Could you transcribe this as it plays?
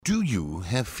Do you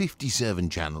have 57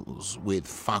 channels with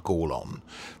fuck all on?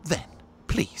 Then,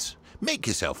 please, make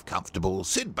yourself comfortable,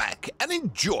 sit back and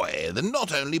enjoy the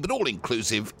not only but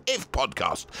all-inclusive F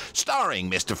podcast starring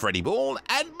Mr. Freddie Ball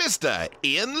and Mr.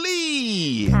 Ian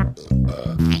Lee.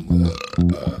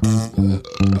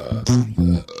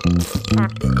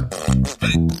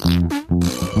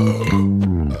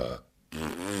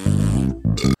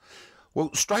 Well,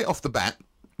 straight off the bat,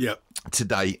 Yep.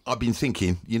 today I've been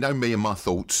thinking, you know me and my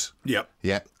thoughts. Yep.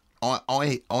 Yeah.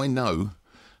 I know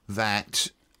that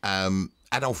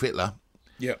Adolf Hitler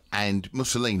Yep. and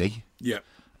Mussolini Yep.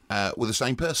 were the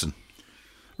same person.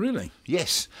 Really?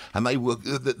 Yes. And they were,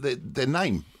 their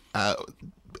name,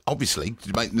 obviously,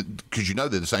 because you know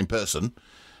they're the same person,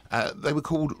 they were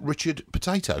called Richard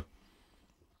Potato.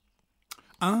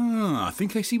 Ah, I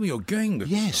think I see where you're going with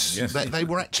Yes. this. They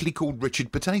were actually called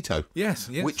Richard Potato. Yes,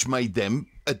 yes. Which made them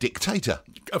a dictator.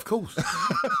 Of course.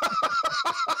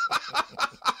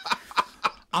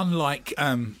 Unlike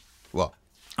What?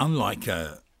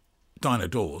 Dinah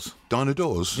Dawes. Dinah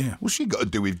Dawes? Yeah. What's she got to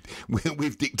do with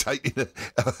dictating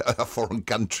a foreign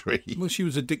country? Well, she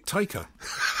was a dictator.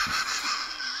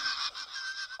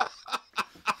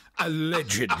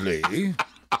 Allegedly.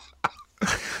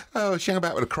 Oh, she hung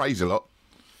about with a crazy lot.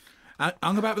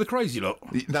 Hung about with the crazy lot.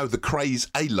 No, the craze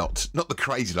a lot, not the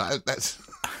crazy lot. That's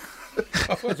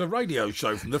I thought it was a radio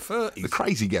show from the 30s. the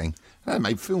Crazy Gang. They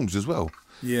made films as well.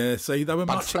 Yeah, see, they were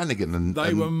Bud much... Flanagan and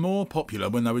They were more popular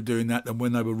when they were doing that than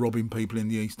when they were robbing people in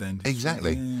the East End.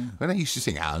 exactly when they used to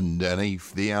sing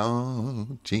 "Underneath the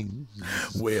Arches,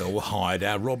 We'll hide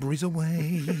our robberies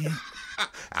away.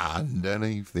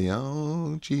 underneath the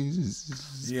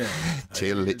arches, Yeah.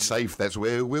 till it's safe. That's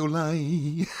where we'll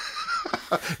lay.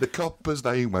 The coppers,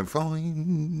 they won't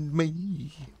find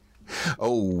me.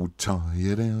 Oh,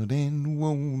 tired out and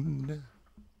worn.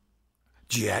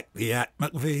 Jack the Hat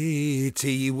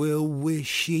McVitie will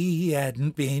wish he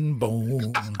hadn't been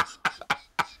born.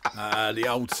 The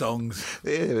old songs.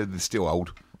 Yeah, they're still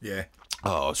old. Yeah.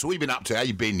 Oh, so what you been up to? How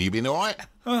you been? You been all right?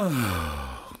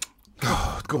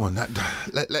 Oh, go on.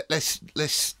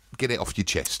 Let's get it off your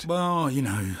chest. Well, you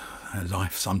know,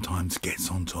 life sometimes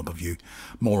gets on top of you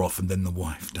more often than the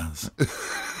wife does.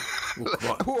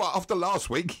 Well, after last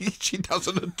week, she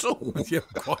doesn't at all. Yeah,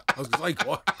 I was going to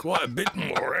say quite a bit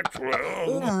more, actually.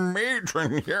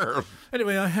 Amazing, yes.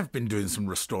 Anyway, I have been doing some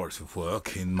restorative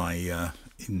work in my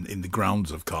in the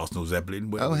grounds of Castle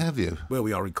Zeppelin. Oh, have you? Where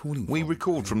we are recording We from.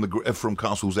 record from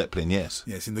Castle Zeppelin, yes.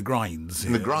 Yes, in the Grinds.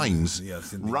 In the Grinds.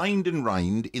 Yes, Rained and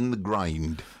rained in the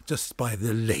Grind. just by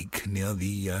the lake near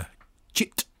the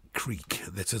Chit Creek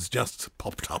that has just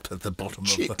popped up at the bottom of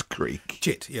the... Chit Creek.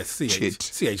 Chit, yes, Chit.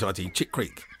 C-H-I-T, Chit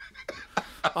Creek.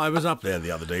 I was up there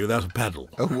the other day without a paddle.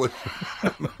 Oh, well,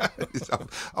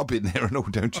 I've been there and all,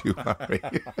 don't you worry.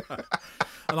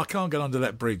 And I can't get under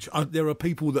that bridge. There are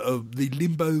people that are the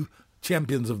limbo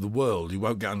champions of the world who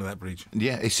won't get under that bridge.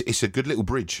 Yeah, it's a good little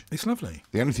bridge. It's lovely.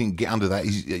 The only thing to get under that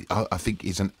is, I think,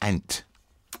 is an ant.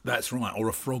 That's right, or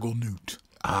a frog or newt.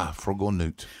 Ah, frog or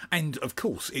newt. And, of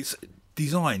course, it's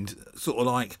designed sort of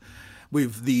like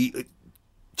with the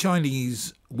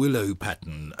Chinese willow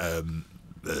pattern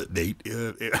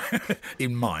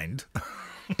in mind.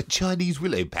 A Chinese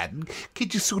willow pattern?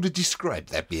 Could you sort of describe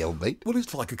that, me old mate? Well,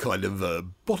 it's like a kind of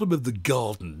bottom of the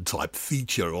garden type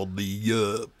feature on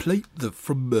the plate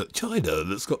from China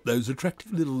that's got those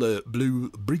attractive little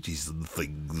blue bridges and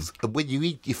things. And when you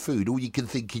eat your food, all you can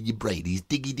think in your brain is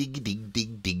diggy, diggy, ding,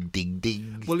 ding, ding, ding,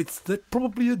 ding. Well, it's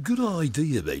probably a good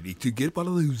idea, maybe, to get one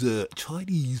of those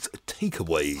Chinese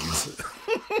takeaways.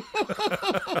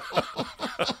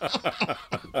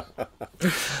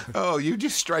 Oh, you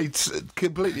just strayed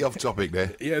completely off topic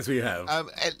there. Yes, we have.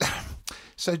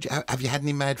 So, have you had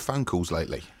any mad phone calls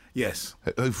lately? Yes.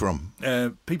 Who from?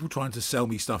 People trying to sell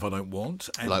me stuff I don't want.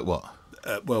 And, Like what?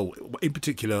 well, in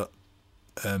particular,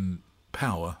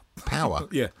 power. Power?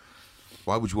 Yeah.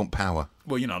 Why would you want power?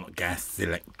 Well, you know, like gas,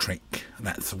 electric,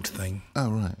 that sort of thing. Oh,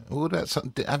 right. Well,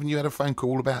 haven't you had a phone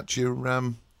call about your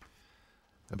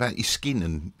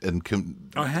skin and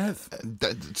I have.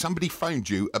 somebody phoned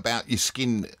you about your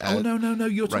skin. Oh, no,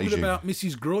 you're talking regime. about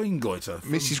Mrs. Groingoiter.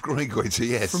 Mrs. Groingoiter,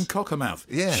 yes. From Cockermouth.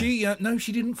 Yeah.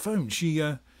 She didn't phone.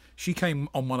 She came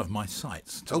on one of my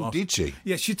sites. Did she?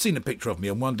 Yeah, she'd seen a picture of me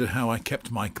and wondered how I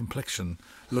kept my complexion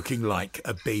looking like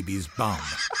a baby's bum.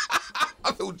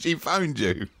 I thought she phoned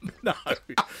you. No.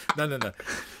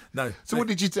 So what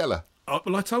did you tell her?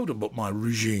 Well, I told her what my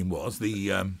regime was,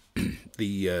 the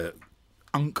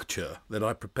uncture that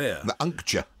I prepare. The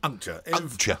uncture. Uncture.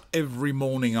 Every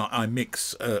morning I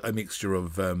mix a mixture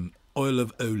of oil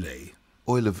of ole,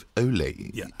 Oil of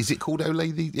Olay. Yeah. Is it called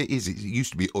Olay? It is. It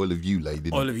used to be Oil of Ulay,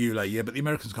 didn't Oil it? of Ulay, yeah, but the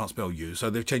Americans can't spell U, so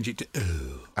they've changed it to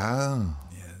O. Ah.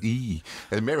 E.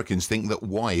 The Americans think that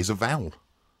Y is a vowel.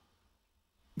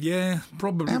 Yeah,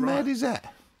 probably How right. mad is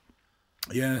that?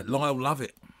 Yeah, Lyle love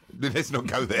it. Let's not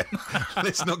go there.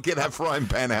 Let's not get that frying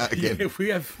pan out again.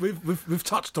 Yeah, we've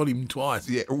touched on him twice.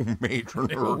 Yeah, oh mate,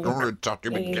 don't touch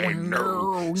him again.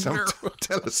 No.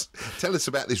 Tell us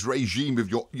about this regime of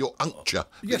your uncture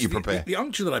that you prepare. The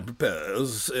uncture that I prepare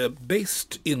is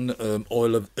based in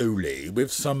oil of Olay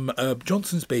with some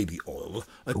Johnson's baby oil,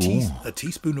 a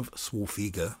teaspoon of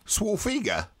Swarfiga.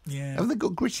 Swarfiga? Yeah. Have they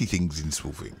got gritty things in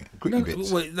Swarfiga? Gritty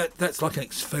bits? Well, that's like an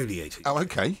exfoliating. Oh,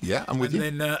 okay. Yeah, I'm with you.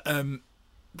 And then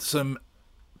some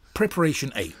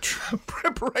Preparation H.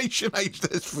 Preparation H,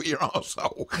 that's for your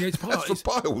arsehole. Yeah, That's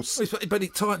for piles. But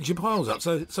it tightens your piles up,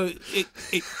 so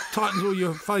it tightens all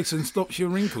your face and stops your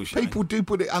wrinkles. Shane. People do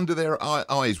put it under their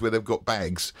eyes where they've got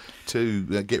bags to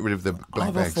get rid of the black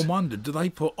I've bags. often wondered, do they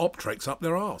put Optrex up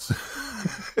their arse?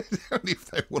 Only if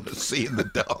they want to see in the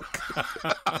dark.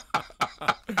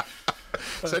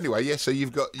 So anyway, yeah, so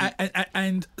you've got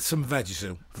and some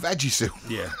Vagisil. Vagisil.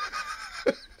 Yeah.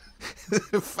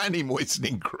 Fanny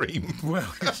moistening cream.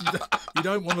 Well, you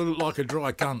don't want to look like a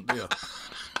dry cunt, do you?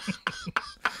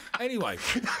 Anyway,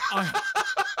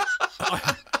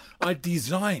 I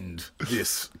designed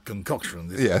this concoction,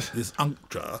 this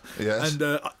uncture,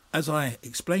 and as I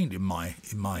explained in my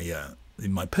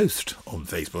post on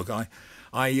Facebook,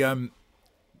 I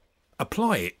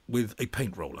apply it with a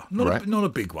paint roller, not a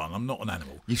big one. I'm not an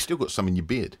animal. You've still got some in your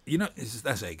beard. You know,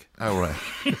 that's egg. Oh right.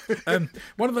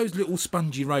 One of those little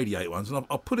spongy radiator ones, and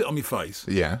I'll put it on my face.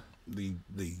 Yeah. The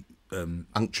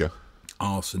Uncture.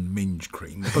 arse and minge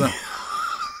cream. Put that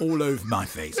all over my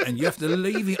face, and you have to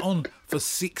leave it on for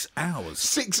 6 hours.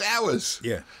 6 hours?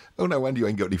 Yeah. Oh, no wonder you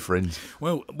ain't got any friends.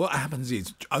 Well, what happens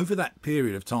is, over that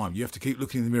period of time, you have to keep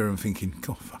looking in the mirror and thinking,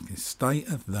 God, fucking state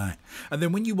of that. And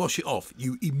then when you wash it off,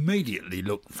 you immediately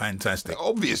look fantastic.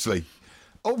 Obviously.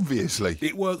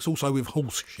 It works also with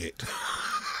horse shit.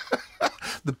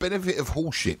 The benefit of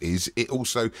horseshit is it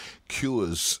also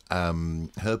cures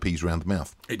herpes around the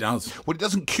mouth. It does. Well, it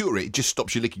doesn't cure it; it just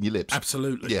stops you licking your lips.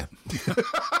 Absolutely. Yeah.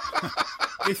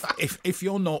 if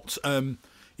you're not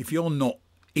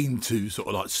into sort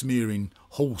of like smearing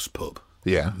horse poop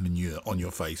manure on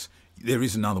your face, there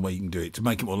is another way you can do it to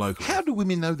make it more local. How do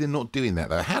women know they're not doing that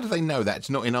though? How do they know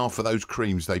that's not in half of those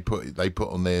creams they put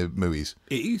on their muies?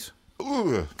 It is.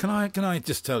 Ugh. Can I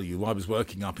just tell you, I was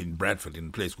working up in Bradford in a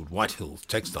place called Whitehills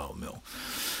Textile Mill.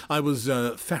 I was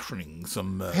fashioning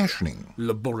some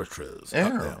laboratories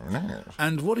up there. No.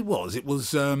 And what it was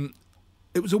a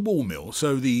wool mill.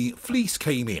 So the fleece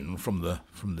came in from the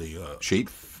Sheep?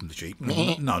 From the sheep.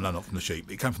 No, not from the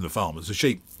sheep. It came from the farmers. The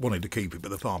sheep wanted to keep it,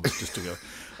 but the farmers just took it.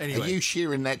 Anyway. Are you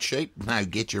shearing that sheep? No,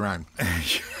 get your own.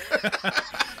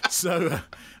 So,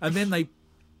 and then they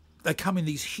come in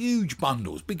these huge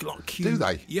bundles, big like cube. Do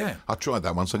they? Yeah. I tried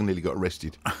that once. I nearly got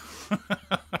arrested.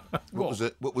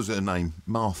 What was her name?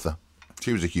 Martha.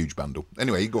 She was a huge bundle.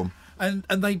 Anyway, you go on.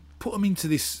 And they put them into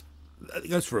this. It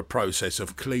goes through a process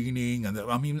of cleaning, and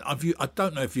I mean, I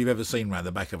don't know if you've ever seen round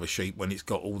the back of a sheep when it's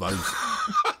got all those.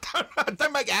 I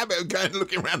don't make a habit of going and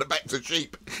looking around the backs of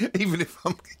sheep, even if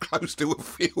I'm close to a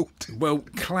field. Well,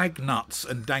 clag nuts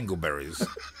and dangleberries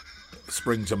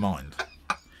spring to mind.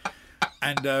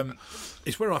 And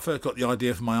it's where I first got the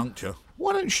idea for my uncture.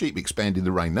 Why don't sheep expand in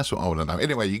the rain? That's what I want to know.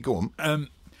 Anyway, you go on.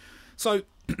 So,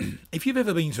 if you've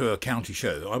ever been to a county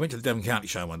show, I went to the Devon County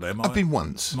show one day. I've been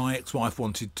once. My ex-wife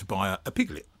wanted to buy a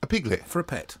piglet. A piglet? For a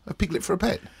pet. A piglet for a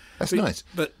pet? That's nice.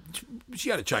 But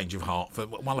she had a change of heart for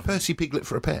one of Percy Piglet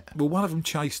for a pet? Well, one of them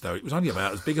chased her. It was only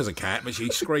about as big as a cat, but she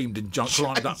screamed and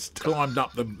climbed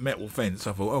up the metal fence.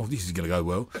 I thought, oh, this is going to go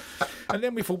well. And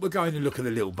then we thought, we're going to look at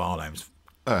the little bar lambs.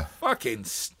 Fucking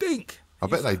stink. I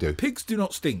bet they do. Pigs do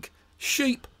not stink.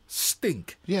 Sheep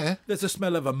stink. Yeah. There's a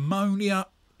smell of ammonia,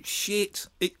 shit.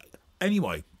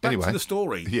 Anyway, back to the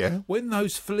story. Yeah. When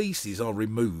those fleeces are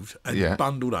removed and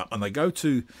bundled up and they go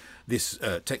to this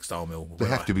textile mill. They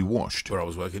have to be washed. Where I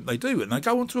was working. They do. And they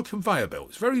go onto a conveyor belt.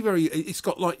 It's very, very... It's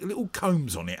got like little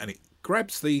combs on it and it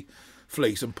grabs the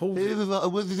fleece and pulls it.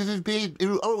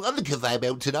 Oh, on the conveyor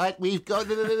belt tonight, we've got...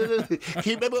 Can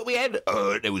you remember what we had?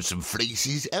 Oh, there was some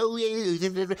fleeces. Oh, yeah.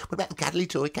 What about the cuddly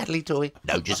toy?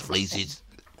 No, just fleeces.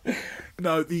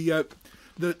 No, the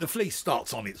fleece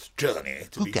starts on its journey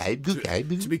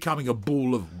to becoming a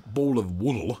ball of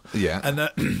wool. Yeah. And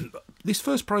this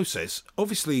first process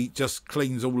obviously just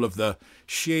cleans all of the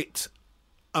shit,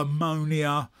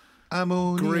 ammonia,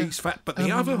 grease, fat. But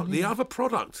the other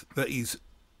product that is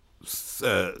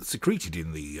secreted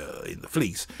in the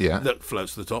fleece that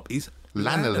floats to the top is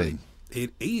lanolin.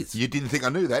 It is. You didn't think I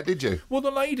knew that, did you? Well,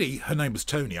 the lady, her name was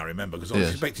Tony, I remember, because I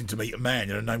was expecting to meet a man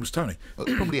and her name was Tony. Well,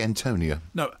 probably Antonia.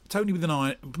 No, Tony with an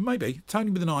I, maybe.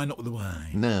 Tony with an I, not with a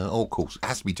Y. No, of course. It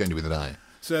has to be Tony with an I.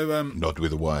 So, not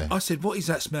with a Y. I said, what is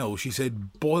that smell? She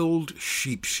said, boiled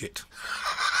sheep shit.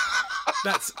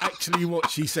 That's actually what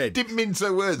she said. Didn't mince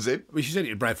her words in. Well, she said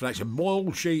it in Bradford accent,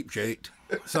 boiled sheep shit.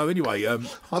 So anyway... I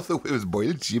thought it was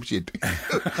boiled sheep shit.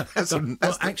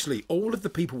 Actually, all of the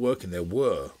people working there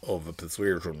were of a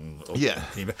persuasion.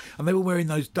 And they were wearing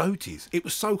those dhoties. It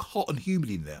was so hot and humid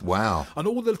in there. Wow. And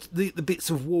all the bits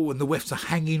of wool and the wefts are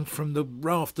hanging from the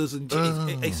rafters. And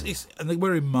and they're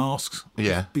wearing masks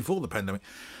before the pandemic.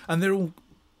 And they're all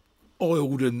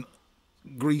oiled and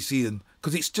greasy and...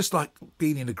 Because it's just like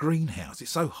being in a greenhouse. It's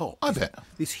so hot. I bet.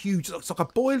 This huge... It's like a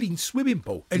boiling swimming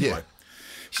pool. Anyway... Yeah.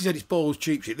 She said it's boiled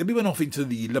cheap shit. Then we went off into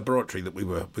the laboratory that we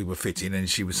were fitting, and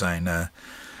she was saying,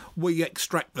 we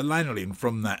extract the lanolin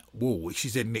from that wool. She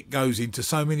said, and it goes into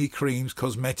so many creams,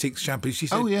 cosmetics, shampoos. She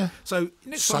said, So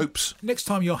soaps. Next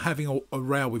time you're having a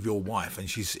row with your wife and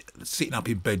she's sitting up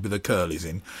in bed with her curlies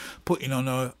in, putting on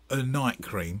a night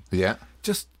cream. Yeah.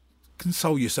 Just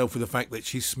console yourself with the fact that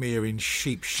she's smearing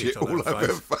sheep shit on all over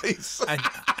her face. And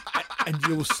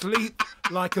you'll sleep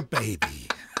like a baby.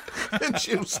 And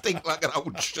she'll stink like an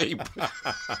old sheep.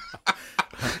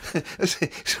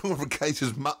 It's more of a case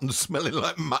as mutton smelling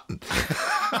like mutton.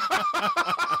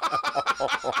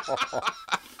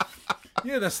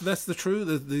 Yeah, that's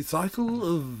the cycle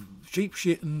of sheep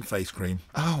shit and face cream.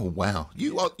 Oh wow,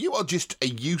 you are just a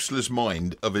useless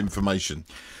mind of information.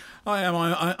 I am.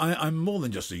 I'm more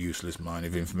than just a useless mind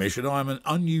of information. I'm an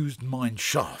unused mind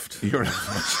shaft. You're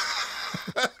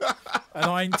and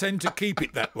I intend to keep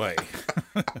it that way.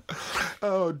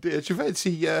 Oh dear! Do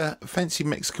you fancy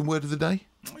Mexican word of the day?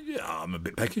 Yeah, I'm a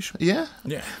bit peckish. Yeah,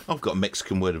 yeah. I've got a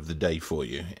Mexican word of the day for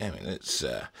you. I mean, let's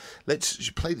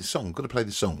play the song. Got to play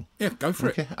the song. Yeah, go for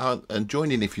it. And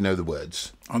join in if you know the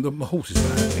words. My horse is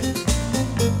back.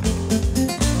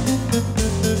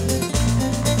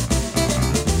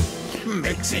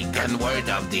 Mexican word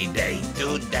of the day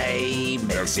today.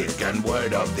 Mexican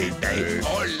word of the day.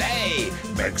 Ole!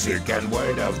 Mexican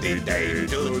word of the day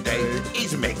today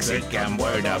is Mexican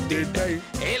word of the day.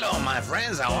 Hello, my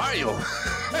friends. How are you?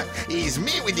 It's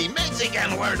me with the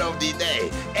Mexican word of the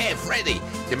day. Hey, Freddy,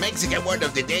 the Mexican word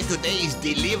of the day today is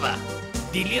deliver.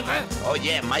 Deliver? Oh,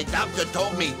 yeah. My doctor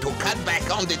told me to cut back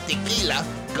on the tequila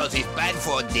because it's bad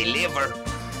for deliver.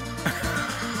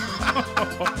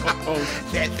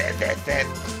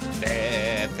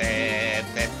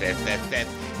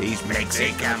 He's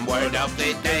Mexican word of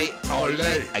the day.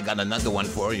 Ole. I got another one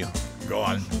for you. Go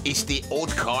on. It's the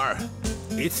old car.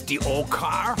 It's the old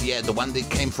car? Yeah, the one that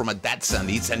came from a Datsun.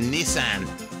 It's a Nissan.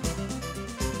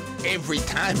 Every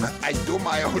time I do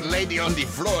my old lady on the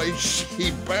floor,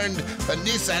 she burned a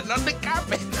Nissan on the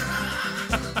carpet.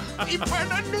 He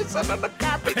burned a Nissan on the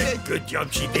carpet. Good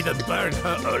job she didn't burn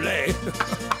her Ole.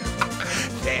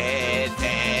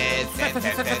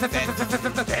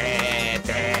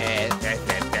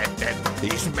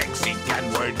 This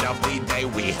Mexican word of the day,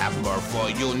 we have more for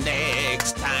you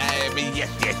next time. Yes,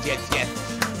 yes, yes, yes.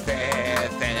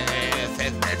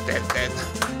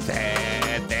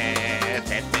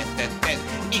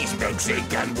 This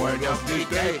Mexican word of the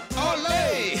day.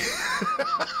 Ole!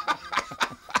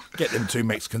 Get them two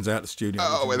Mexicans out of the studio.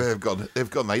 Oh, well, they've gone. They've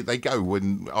gone. They go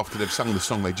when after they've sung the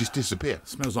song, they just disappear.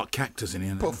 Smells like cactus in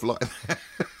here. Puff like.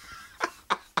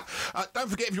 Don't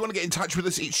forget, if you want to get in touch with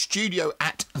us, it's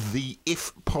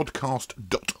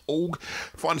studio@theifpodcast.org.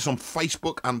 Find us on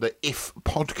Facebook under If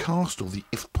Podcast or the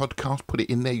If Podcast. Put it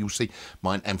in there. You'll see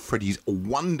mine and Freddie's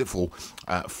wonderful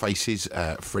faces.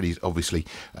 Freddie's obviously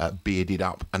bearded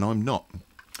up, and I'm not.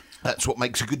 That's what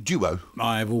makes a good duo.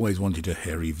 I've always wanted a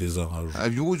hairy visage.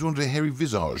 Have you always wanted a hairy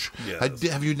visage? Yes.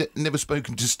 Have you never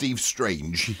spoken to Steve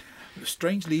Strange?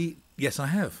 Strangely, yes, I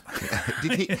have.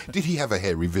 Did he have a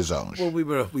hairy visage? Well, we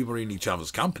were in each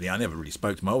other's company. I never really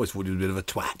spoke to him. I always thought he was a bit of a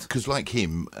twat. Because like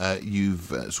him,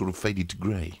 you've sort of faded to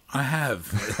grey. I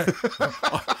have.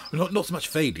 not so much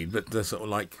faded, but sort of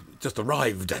like just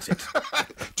arrived at it.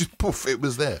 Just poof, it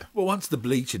was there. Well, once the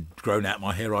bleach had grown out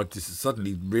my hair, I just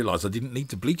suddenly realised I didn't need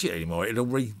to bleach it anymore. It had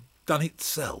already done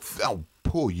itself. Oh,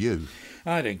 poor you.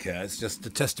 I don't care. It's just a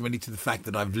testimony to the fact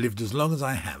that I've lived as long as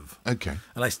I have. Okay.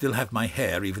 And I still have my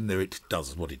hair, even though it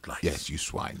does what it likes. Yes, you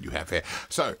swine. You have hair.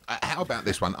 So, how about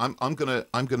this one? I'm gonna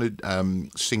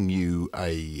sing you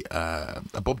a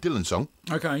Bob Dylan song.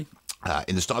 Okay.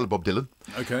 in the style of Bob Dylan.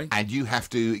 Okay. And you have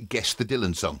to guess the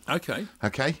Dylan song. Okay.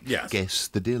 Okay? Yes. Guess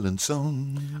the Dylan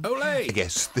song. Olé!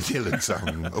 Guess the Dylan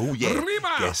song. Oh, yeah.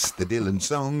 Rima! Guess the Dylan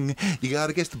song. You got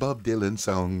to guess the Bob Dylan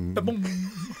song.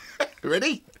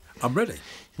 Ready? I'm ready.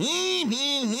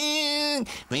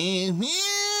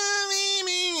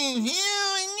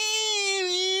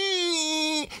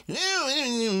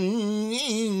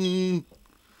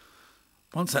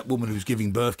 Once that woman who's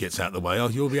giving birth gets out of the way,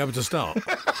 you'll be able to start.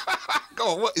 Go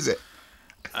on, what is it?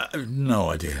 No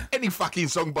idea. Any fucking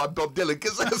song by Bob Dylan,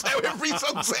 because that's how every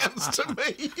song sounds to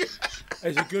me.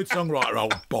 He's a good songwriter,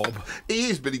 old Bob. He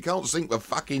is, but he can't sing for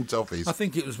fucking toffees. I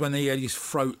think it was when he had his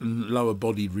throat and lower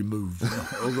body removed.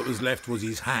 All that was left was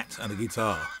his hat and a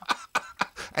guitar.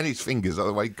 And his fingers,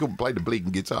 otherwise he couldn't play the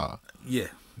bleeding guitar. Yeah.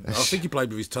 I think he played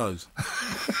with his toes.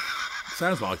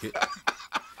 Sounds like it.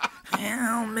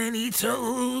 How many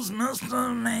toes must a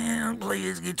man play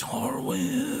his guitar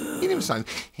with? He never sang.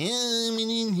 Have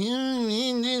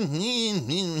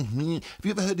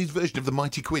you ever heard his version of The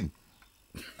Mighty Quinn?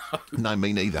 No,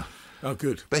 me neither. Oh,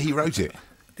 good. But he wrote it.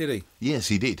 Did he? Yes,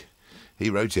 he did.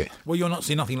 He wrote it. Well, you're not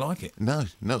seeing nothing like it. No,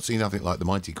 not seen nothing like The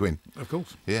Mighty Quinn. Of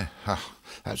course. Yeah, that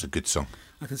was a good song.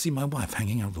 I can see my wife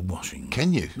hanging out the washing.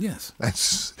 Can you? Yes.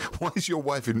 Why is your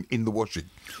wife in the washing?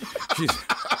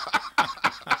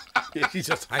 She's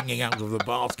just hanging out of the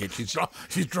basket.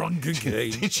 She's drunk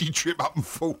again. Did she trip up and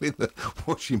fall in the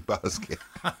washing basket?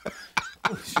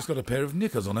 She's got a pair of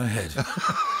knickers on her head.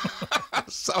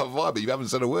 So have I, but you haven't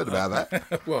said a word about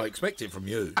that. Well, I expect it from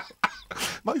you.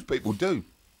 Most people do.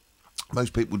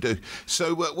 Most people do.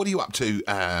 So, what are you up to?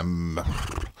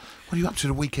 What are you up to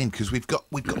the weekend? Because we've got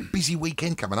a busy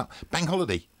weekend coming up. Bank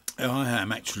holiday. I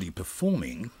am actually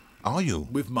performing. Are you?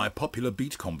 With my popular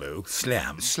beat combo,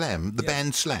 Slam. Slam? The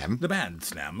band Slam? The band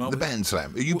Slam. The band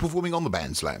Slam. Are you performing on the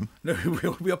band Slam? No,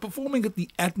 we are performing at the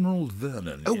Admiral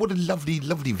Vernon. Oh, what a lovely,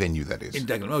 lovely venue that is. In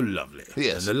Dagenham. Oh, lovely.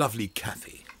 Yes. And a lovely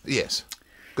Kathy. Yes.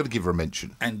 Got to give her a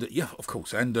mention. And, yeah, of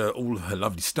course. And all her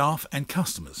lovely staff and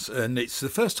customers. And it's the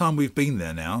first time we've been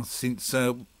there now since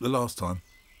the last time.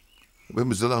 When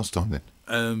was the last time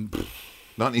then?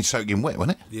 19 soaking wet,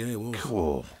 wasn't it? Yeah, it was.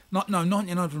 Cool. No,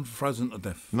 1900 frozen to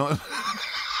death. No.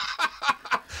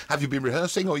 Have you been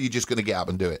rehearsing, or are you just going to get up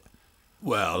and do it?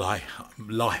 Well,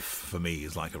 life for me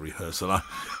is like a rehearsal.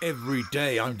 Every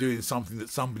day I'm doing something that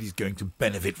somebody's going to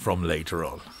benefit from later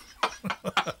on.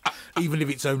 Even if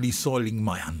it's only soiling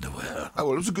my underwear. Oh,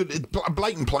 well, it was a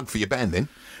blatant plug for your band then.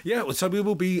 Yeah, well, so we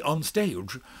will be on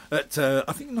stage at,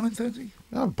 I think, 9:30.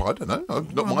 Oh, I don't know.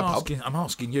 Not my pub. I'm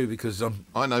asking you because...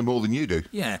 I know more than you do.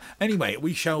 Yeah. Anyway,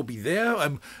 we shall be there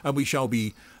and we shall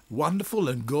be wonderful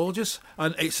and gorgeous.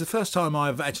 And it's the first time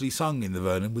I've actually sung in the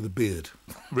Vernon with a beard.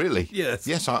 Really? Yes.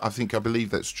 Yes, I believe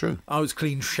that's true. I was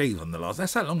clean shaven the last...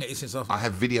 That's how long it is since I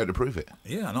have video to prove it.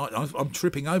 Yeah, and I'm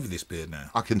tripping over this beard now.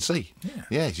 I can see. Yeah.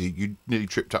 Yeah, you nearly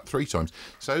tripped up 3 times.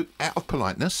 So, out of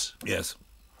politeness... Yes.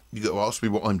 You got to ask me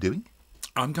what I'm doing?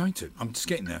 I'm going to. I'm just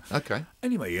getting there. Okay.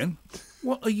 Anyway, Ian,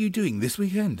 what are you doing this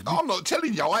weekend? I'm not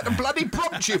telling you. I had to bloody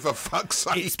prompt you, for fuck's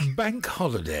sake. It's bank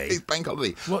holiday. It's bank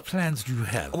holiday. What plans do you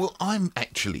have? Well, I'm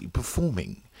actually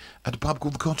performing at a pub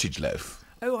called the Cottage Loaf.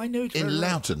 Oh, I know it in very well.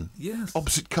 Loughton. Yes.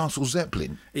 Opposite Castle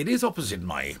Zeppelin. It is opposite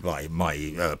my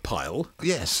pile.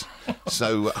 Yes.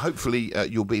 So hopefully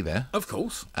you'll be there. Of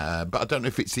course. But I don't know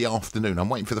if it's the afternoon. I'm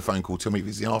waiting for the phone call to tell me if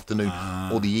it's the afternoon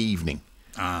or the evening.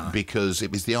 Because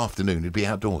if it's the afternoon, it'd be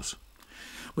outdoors.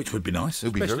 Which would be nice.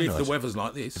 It'd be especially very if nice. the weather's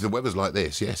like this. If the weather's like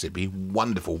this, yes, it'd be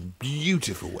wonderful,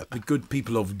 beautiful weather. The good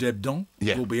people of Debdon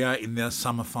will be out in their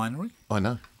summer finery. I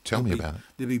know. Tell me about it.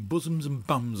 There'll be bosoms and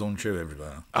bums on show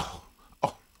everywhere. Oh,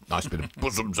 nice bit of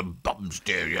bosoms and bums,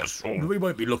 dear, yes. Oh. We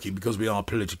won't be looking because we are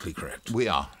politically correct. We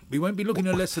are. We won't be looking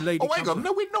unless the lady... Oh, hang on.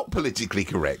 No, we're not politically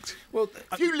correct. Well,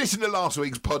 if you listen to last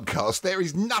week's podcast, there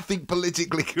is nothing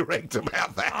politically correct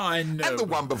about that. I know. And the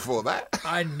one before that.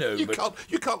 I know, You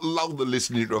can't lull the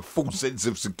listener into a false sense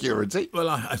of security.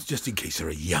 Well, just in case there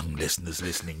are young listeners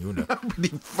listening, you know. Nobody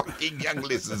fucking young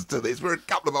listens to this. We're a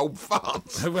couple of old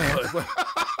farts. Well,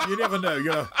 you never know,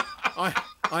 you know. I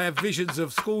have visions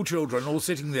of school children all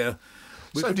sitting there.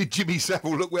 So did Jimmy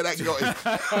Savile. Look where that got him.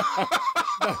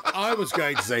 No, I was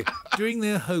going to say, doing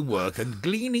their homework and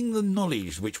gleaning the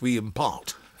knowledge which we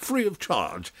impart, free of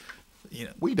charge. You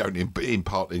know. We don't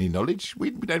impart any knowledge. We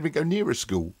don't even go near a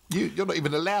school. You're not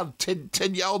even allowed 10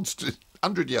 yards to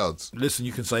 100 yards. Listen,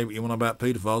 you can say what you want about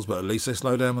paedophiles, but at least they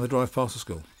slow down when they drive past the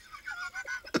school.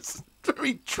 That's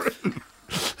very true.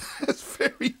 That's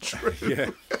very true.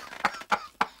 Yeah.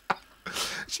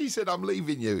 She said, I'm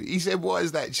leaving you. He said, why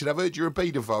is that? She said, I've heard you're a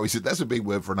paedophile. He said, that's a big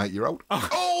word for an 8-year-old.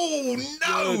 Oh! Oh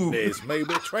no! Goodness me,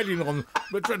 we're treading on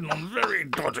very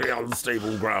dodgy,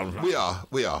 unstable ground. We are.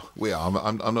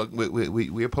 I'm not.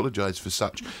 We apologise for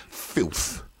such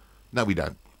filth. No, we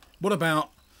don't. What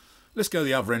about? Let's go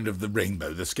the other end of the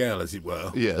rainbow, the scale, as it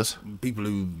were. Yes. People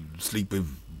who sleep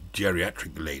with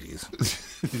geriatric ladies.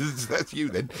 That's you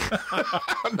then.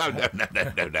 No.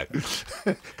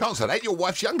 Can't say that. Your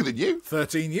wife's younger than you.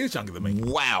 13 years younger than me.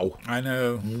 Wow. I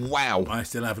know. Wow. I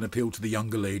still have an appeal to the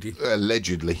younger lady.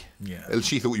 Allegedly. Yeah.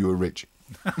 She thought you were rich.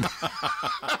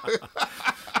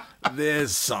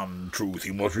 There's some truth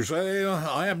in what you say.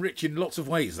 I am rich in lots of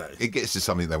ways, though. It gets to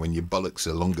something, though, when your bollocks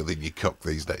are longer than your cock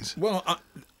these days. Well,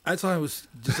 as I was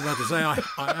just about to say,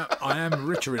 I am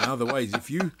richer in other ways. If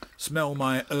you smell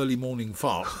my early morning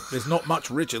fart, there's not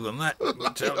much richer than that,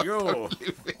 I tell you.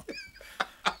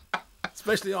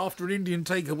 Especially after an Indian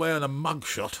takeaway and a mug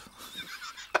shot.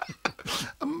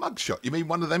 A mug shot? You mean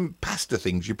one of them pasta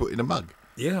things you put in a mug?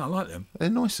 Yeah, I like them. They're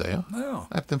nice, they are. They are.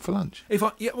 Have them for lunch. If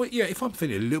I'm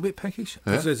feeling a little bit peckish,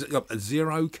 because there's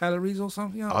 0 calories or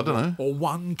something. I don't know. Or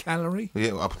 1 calorie.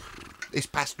 Yeah, well, it's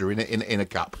pasta in a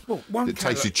cup. Well, it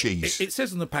tastes of cheese. It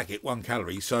says on the packet 1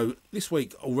 calorie. So this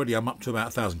week already I'm up to about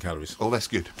 1,000 calories. Oh, that's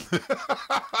good.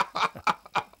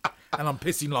 And I'm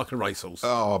pissing like a racehorse.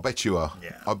 Oh, I bet you are.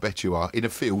 Yeah. I bet you are. In a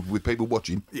field with people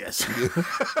watching. Yes.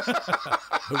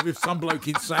 With some bloke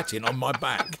in satin on my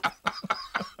back.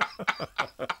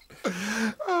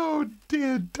 Oh,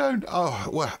 dear, don't. Oh,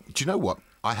 well, do you know what?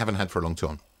 I haven't had for a long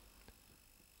time.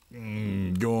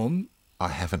 Go on. I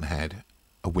haven't had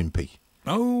a Wimpy.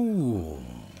 Oh.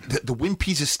 The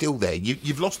Wimpies are still there.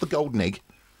 You've lost the golden egg.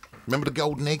 Remember the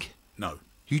golden egg? No.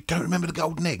 You don't remember the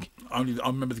golden egg? I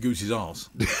remember the goose's arse.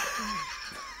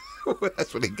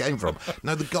 That's where it came from.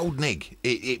 No, the golden egg.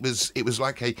 It was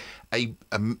like a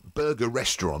burger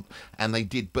restaurant, and they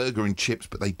did burger and chips,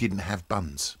 but they didn't have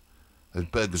buns. There's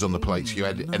burgers on the plates. You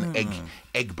had an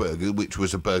egg burger, which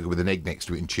was a burger with an egg next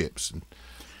to it and chips,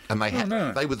 and they had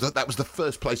that was the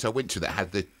first place I went to that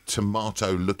had the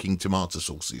tomato-looking tomato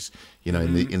sauces. You know,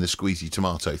 in the squeezy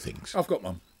tomato things. I've got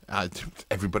one.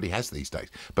 Everybody has these days,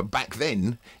 but back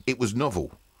then it was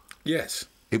novel. Yes.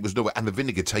 It was novel, and the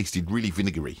vinegar tasted really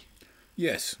vinegary.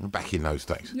 Yes. Back in those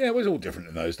days. Yeah, it was all different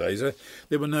in those days.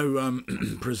 There were no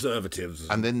preservatives.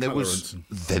 And then there was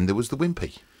the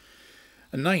Wimpy.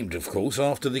 And named, of course,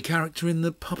 after the character in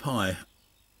the Popeye.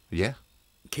 Yeah.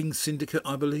 King Syndicate,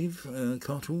 I believe,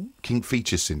 cartoon. King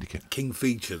Features Syndicate. King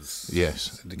Features.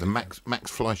 Yes. Syndicate. The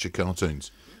Max Fleischer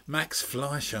cartoons. Max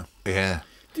Fleischer. Yeah.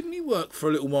 Didn't he work for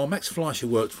a little while? Max Fleischer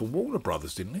worked for Warner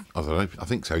Brothers, didn't he? I don't know. I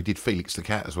think so. He did Felix the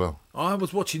Cat as well. I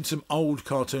was watching some old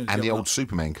cartoons. And the old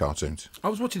Superman cartoons. I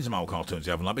was watching some old cartoons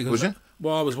the other night. Because was you?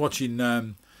 Well, I was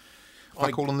watching...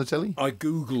 Fuck All on the telly? I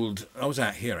Googled... I was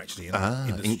out here, actually, in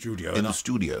the studio. In the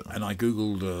studio. And I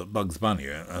Googled Bugs Bunny,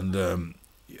 and,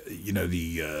 you know,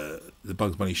 the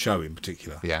Bugs Bunny show in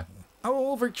particular. Yeah.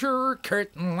 Overture,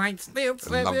 curtain lights,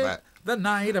 love that. The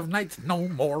night of nights, no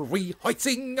more we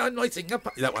hoisting and hoisting up.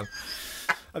 That one.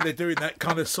 And they're doing that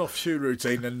kind of soft shoe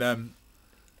routine, and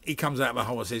he comes out of the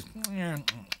hole and says...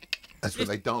 That's when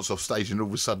they dance off stage, and all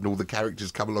of a sudden all the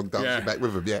characters come along dancing back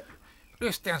with them, yeah.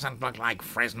 This doesn't look like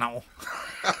Fresno.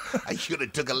 I should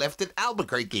have took a left at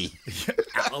Albuquerque.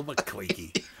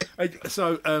 Albuquerque.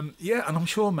 So, and I'm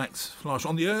sure Max Fleischer,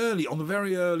 on the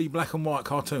very early black and white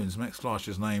cartoons, Max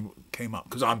Fleischer's name came up,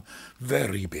 because I'm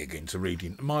very big into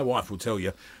reading. My wife will tell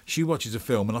you, she watches a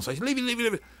film, and I'll say, leave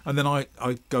it. And then I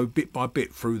go bit by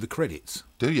bit through the credits.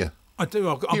 Do you? I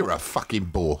do. You're a fucking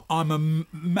bore. I'm a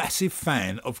massive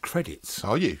fan of credits.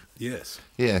 Are you? Yes.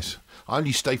 Yes. I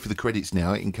only stay for the credits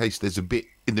now in case there's a bit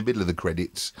in the middle of the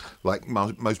credits, like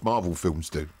most Marvel films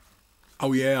do.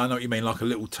 Oh yeah, I know what you mean, like a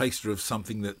little taster of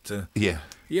something that. Yeah.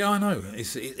 Yeah, I know.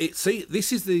 See,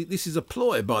 this is a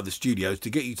ploy by the studios to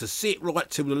get you to sit right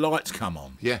till the lights come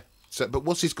on. Yeah. So, but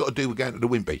what's this got to do with going to the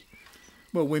Wimpy?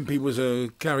 Well, Wimpy was a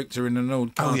character in an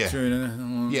old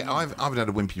cartoon. Yeah, I haven't had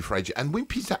a Wimpy for ages, and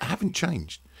Wimpys that haven't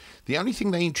changed. The only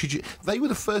thing they were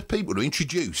the first people to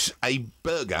introduce a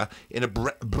burger in a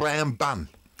brown bun.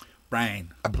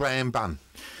 A brown bun.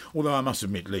 Although I must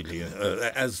admit, lately,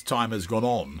 as time has gone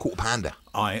on, Quarter pounder.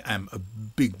 I am a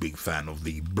big fan of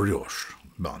the brioche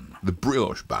bun. The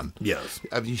brioche bun? Yes.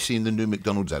 Have you seen the new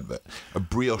McDonald's advert? A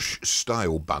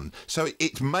brioche-style bun. So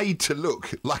it's made to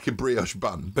look like a brioche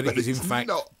bun. But it is, in fact,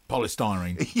 not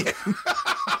polystyrene. Yeah.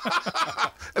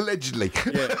 Allegedly.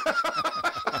 Yeah.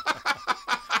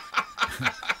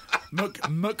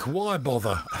 Why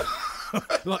bother?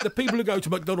 Like the people who go to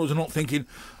McDonald's are not thinking,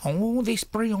 oh, this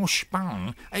brioche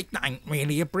bun, it ain't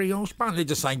really a brioche bun. They're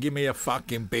just saying, give me a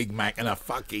fucking Big Mac and a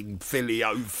fucking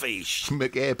Filet-O-Fish.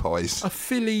 McAirpies. A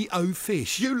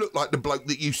Filet-O-Fish. You look like the bloke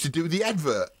that used to do the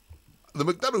advert. The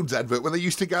McDonald's advert, when they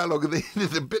used to go along, and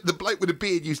the bloke with the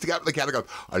beard used to go up to the counter and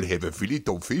go, I'll have a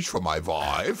Filet-O-Fish for my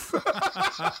wife.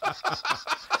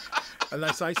 And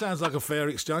they say, sounds like a fair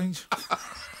exchange.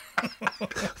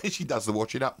 She does the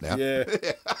washing up now. Yeah.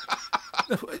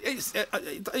 It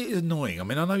is annoying. I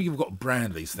mean, I know you've got to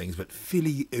brand these things, but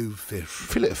Filet-O-Fish.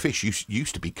 Filet-O-Fish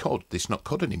used to be cod. It's not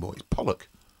cod anymore. It's pollock.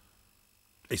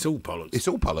 It's all pollocks. It's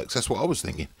all pollocks. That's what I was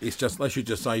thinking. It's just, they should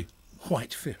just say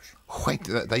white fish.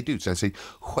 They do. So they say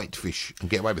white fish and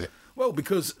get away with it. Well,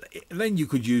 because then you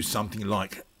could use something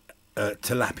like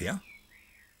tilapia.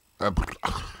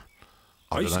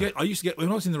 I used to get when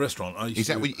I was in the restaurant. Is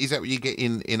that what you get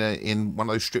in one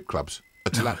of those strip clubs? A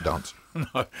tilapia dance?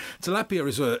 No,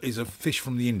 tilapia is a fish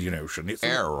from the Indian Ocean. It's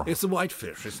a white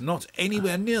fish. It's not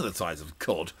anywhere near the size of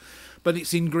cod, but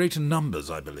it's in greater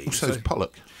numbers, I believe. So it's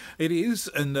pollock. It is,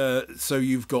 and so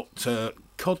you've got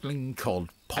codling cod,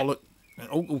 pollock,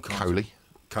 all kinds.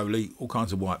 Coley, all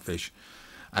kinds of white fish.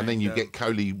 And then you get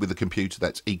Coley with a computer.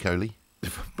 That's E. coli.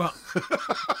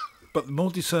 But the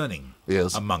more discerning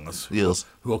among us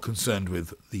who are concerned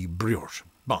with the brioche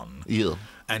bun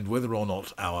and whether or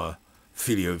not our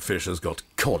Filet-O-Fish has got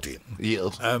cod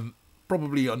in,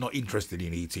 probably are not interested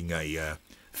in eating a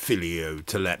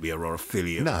Filet-O-Tilapia or a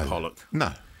Filet-O-Pollock.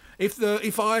 No.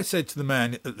 If I said to the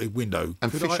man at the window...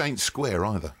 And fish ain't square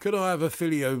either. Could I have a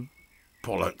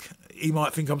Filet-O-Pollock? He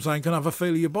might think I'm saying, can I have a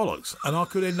Filet-O-Bollocks? And I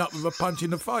could end up with a punch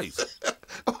in the face.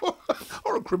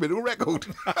 Or a criminal record.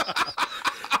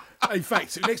 In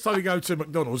fact, next time you go to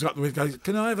McDonald's, up the window, goes,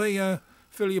 can I have a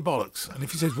Filet-O-Bollocks? And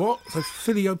if he says, what? So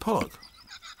Filet-O-Pollock.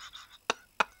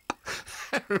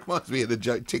 It reminds me of the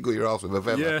joke, tickle your arse with a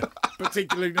feather. Yeah,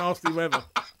 particularly nasty weather.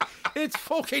 It's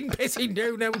fucking pissing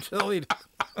down outside.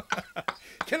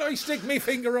 Can I stick my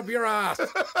finger up your ass?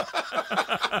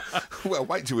 Well,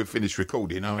 wait till we've finished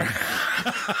recording.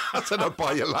 I said I'd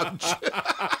buy you lunch.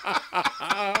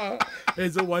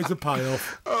 There's always a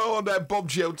payoff. Oh, on that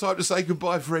bombshell, time to say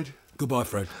goodbye, Fred. Goodbye,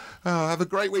 Fred. Oh, have a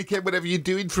great weekend, whatever you're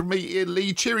doing. From me, Ian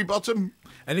Lee, Cherry Bottom.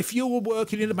 And if you're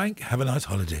working in a bank, have a nice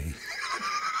holiday.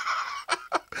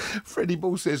 Freddie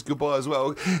Ball says goodbye as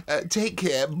well. Take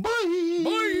care. Bye.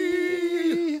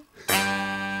 Bye.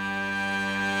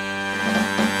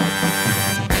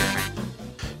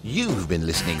 You've been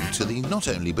listening to the Not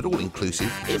Only But All-Inclusive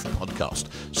If podcast,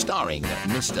 starring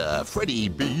Mr. Freddie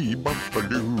B.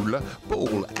 Bumpaloola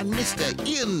Ball and Mr.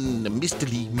 Ian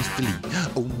Mr. Lee.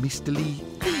 Oh, Mr. Lee.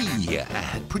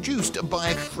 Produced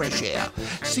by Fresh Air.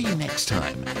 See you next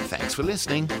time. Thanks for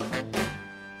listening.